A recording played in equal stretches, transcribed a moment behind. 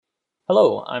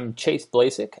Hello, I'm Chase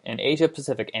Blasik, an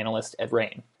Asia-Pacific analyst at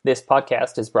RAIN. This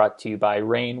podcast is brought to you by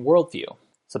RAIN Worldview.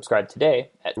 Subscribe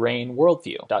today at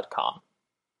rainworldview.com.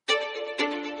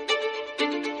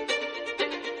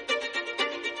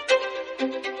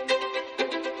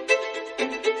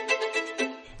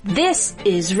 This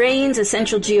is RAIN's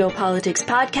Essential Geopolitics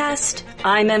podcast.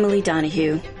 I'm Emily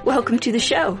Donahue. Welcome to the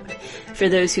show. For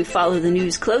those who follow the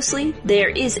news closely, there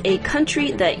is a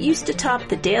country that used to top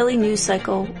the daily news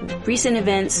cycle. Recent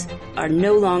events are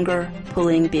no longer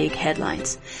pulling big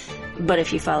headlines. But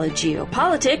if you follow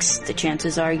geopolitics, the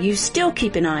chances are you still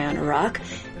keep an eye on Iraq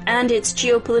and its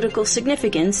geopolitical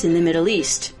significance in the Middle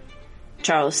East.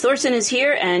 Charles Thorson is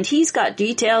here, and he's got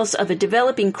details of a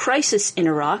developing crisis in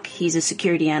Iraq. He's a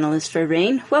security analyst for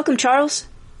RAIN. Welcome, Charles.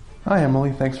 Hi,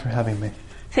 Emily. Thanks for having me.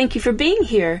 Thank you for being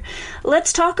here.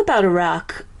 Let's talk about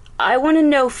Iraq. I want to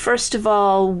know, first of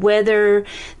all, whether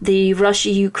the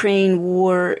Russia-Ukraine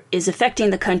war is affecting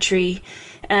the country,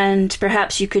 and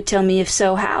perhaps you could tell me, if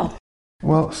so, how.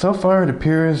 Well, so far it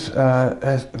appears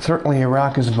certainly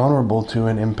Iraq is vulnerable to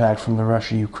an impact from the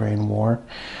Russia-Ukraine war.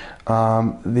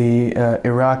 The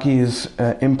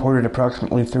Iraqis imported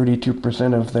approximately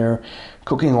 32% of their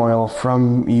cooking oil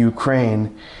from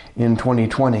Ukraine in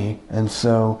 2020, and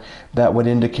so that would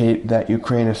indicate that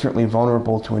Ukraine is certainly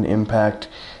vulnerable to an impact,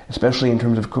 especially in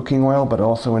terms of cooking oil, but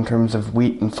also in terms of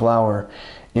wheat and flour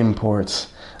imports,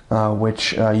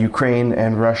 which Ukraine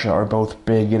and Russia are both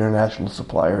big international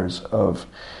suppliers of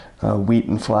wheat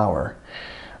and flour.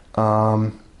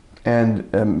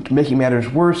 Making matters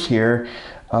worse here,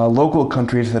 local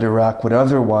countries that Iraq would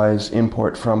otherwise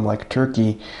import from, like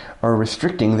Turkey, are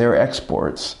restricting their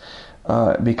exports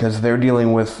because they're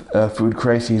dealing with food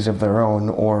crises of their own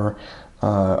or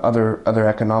other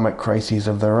economic crises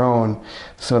of their own.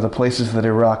 So the places that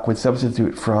Iraq would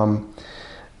substitute from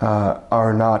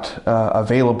are not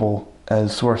available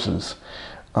as sources.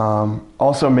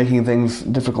 Also making things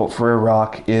difficult for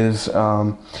Iraq is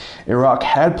Iraq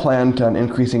had planned on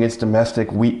increasing its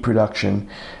domestic wheat production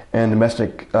and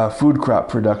domestic food crop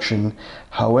production.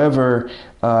 However,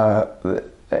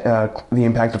 the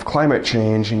impact of climate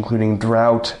change, including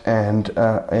drought and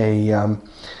a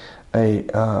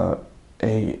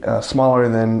smaller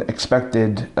than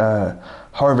expected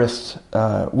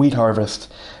wheat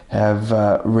harvest, have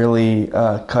really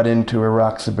cut into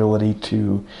Iraq's ability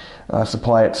to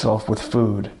supply itself with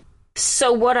food.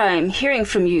 So what I'm hearing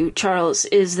from you, Charles,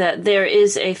 is that there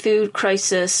is a food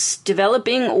crisis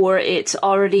developing, or it's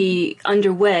already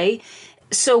underway.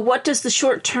 So what does the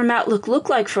short-term outlook look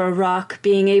like for Iraq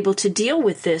being able to deal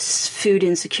with this food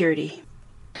insecurity?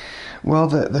 Well,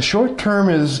 the short term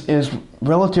is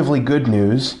relatively good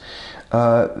news.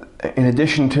 In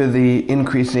addition to the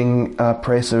increasing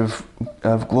price of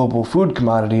global food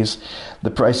commodities,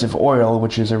 the price of oil,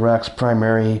 which is Iraq's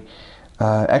primary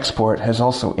export, has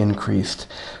also increased.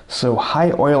 So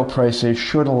high oil prices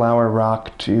should allow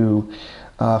Iraq to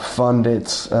fund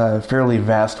its fairly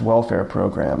vast welfare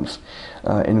programs,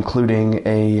 including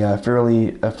a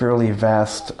fairly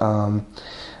vast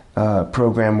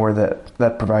program where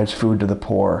that provides food to the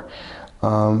poor.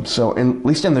 So at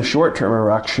least in the short term,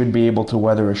 Iraq should be able to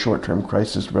weather a short-term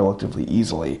crisis relatively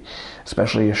easily,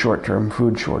 especially a short-term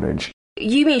food shortage.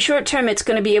 You mean short-term it's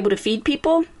going to be able to feed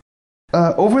people?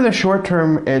 Over the short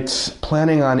term, it's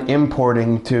planning on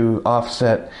importing to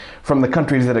offset from the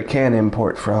countries that it can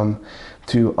import from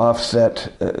to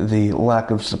offset the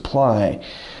lack of supply.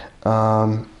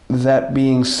 That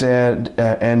being said,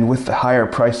 and with the higher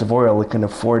price of oil, it can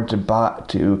afford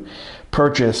to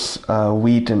purchase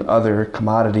wheat and other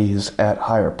commodities at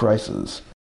higher prices.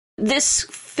 This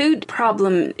food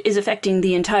problem is affecting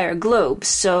the entire globe.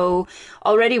 So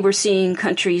already we're seeing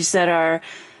countries that are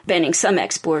banning some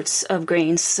exports of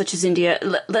grains, such as India.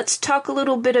 Let's talk a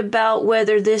little bit about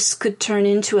whether this could turn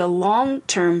into a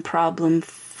long-term problem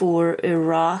for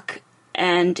Iraq,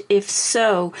 and if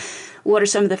so, what are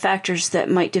some of the factors that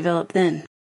might develop then?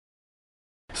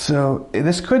 So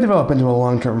this could develop into a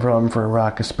long-term problem for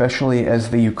Iraq, especially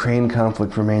as the Ukraine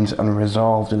conflict remains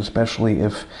unresolved, and especially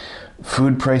if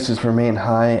food prices remain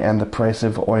high and the price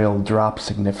of oil drops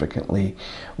significantly,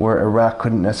 where Iraq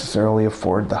couldn't necessarily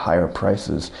afford the higher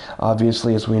prices.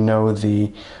 Obviously, as we know,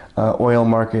 the oil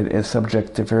market is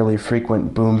subject to fairly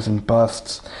frequent booms and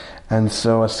busts, and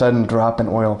so a sudden drop in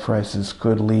oil prices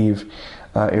could leave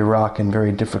Iraq in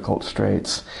very difficult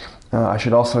straits. I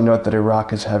should also note that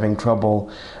Iraq is having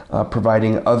trouble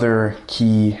providing other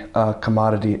key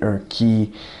commodity or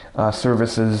key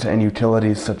services and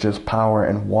utilities such as power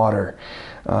and water,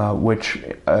 which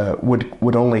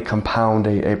would only compound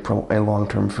a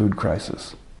long-term food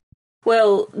crisis.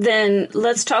 Well, then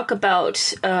let's talk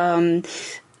about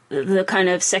the kind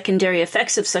of secondary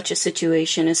effects of such a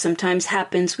situation, as sometimes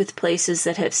happens with places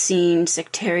that have seen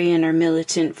sectarian or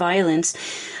militant violence.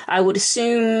 I would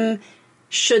assume,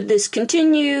 should this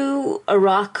continue,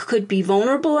 Iraq could be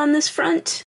vulnerable on this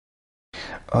front?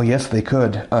 Oh, yes, they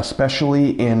could,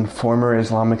 especially in former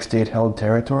Islamic State-held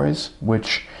territories,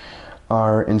 which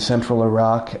are in central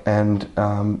Iraq and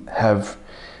have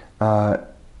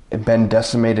been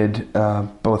decimated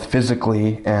both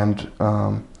physically and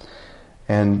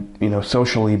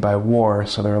socially by war.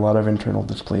 So there are a lot of internal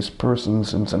displaced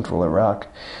persons in central Iraq.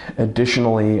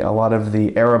 Additionally, a lot of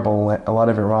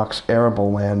Iraq's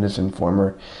arable land is in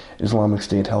former Islamic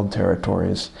State-held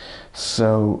territories.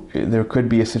 So there could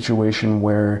be a situation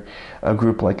where a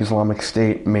group like Islamic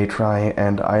State may try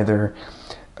and either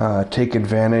take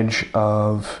advantage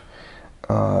of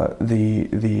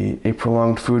a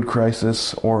prolonged food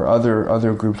crisis, or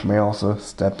other groups may also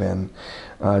step in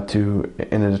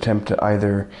in an attempt to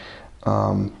either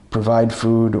provide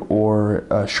food or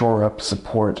shore up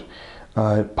support,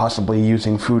 possibly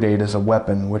using food aid as a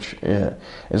weapon, which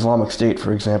Islamic State,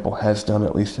 for example, has done,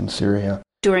 at least in Syria.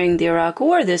 During the Iraq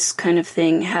War, this kind of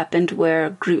thing happened where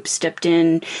groups stepped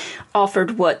in,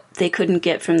 offered what they couldn't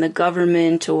get from the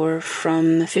government or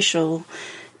from official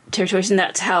territories, and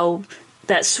that's how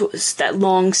that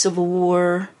long civil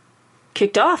war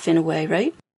kicked off in a way,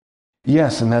 right?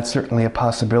 Yes, and that's certainly a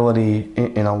possibility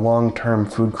in a long-term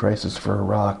food crisis for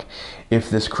Iraq, if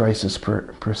this crisis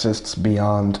persists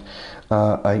beyond,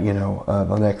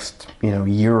 the next,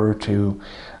 year or two,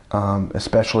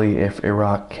 especially if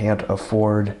Iraq can't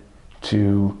afford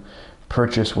to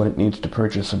purchase what it needs to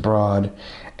purchase abroad,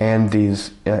 and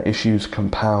these issues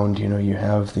compound. You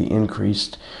have the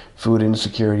increased food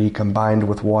insecurity combined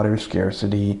with water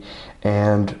scarcity,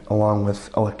 and along with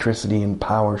electricity and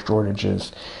power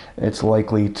shortages. It's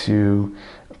likely to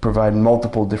provide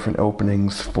multiple different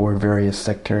openings for various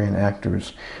sectarian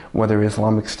actors, whether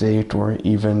Islamic State or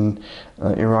even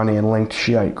Iranian-linked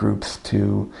Shiite groups,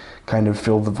 to kind of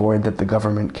fill the void that the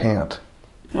government can't.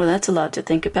 Well, that's a lot to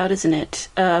think about, isn't it?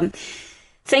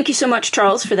 Thank you so much,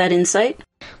 Charles, for that insight.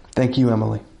 Thank you,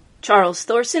 Emily. Charles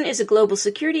Thorson is a global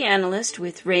security analyst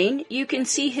with RAIN. You can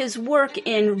see his work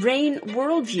in RAIN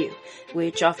Worldview,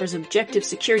 which offers objective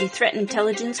security threat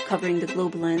intelligence covering the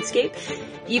global landscape.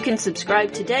 You can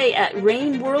subscribe today at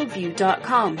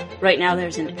rainworldview.com. Right now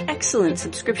there's an excellent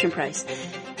subscription price.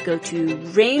 Go to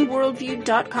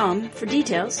rainworldview.com for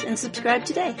details and subscribe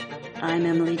today. I'm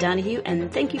Emily Donahue,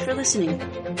 and thank you for listening.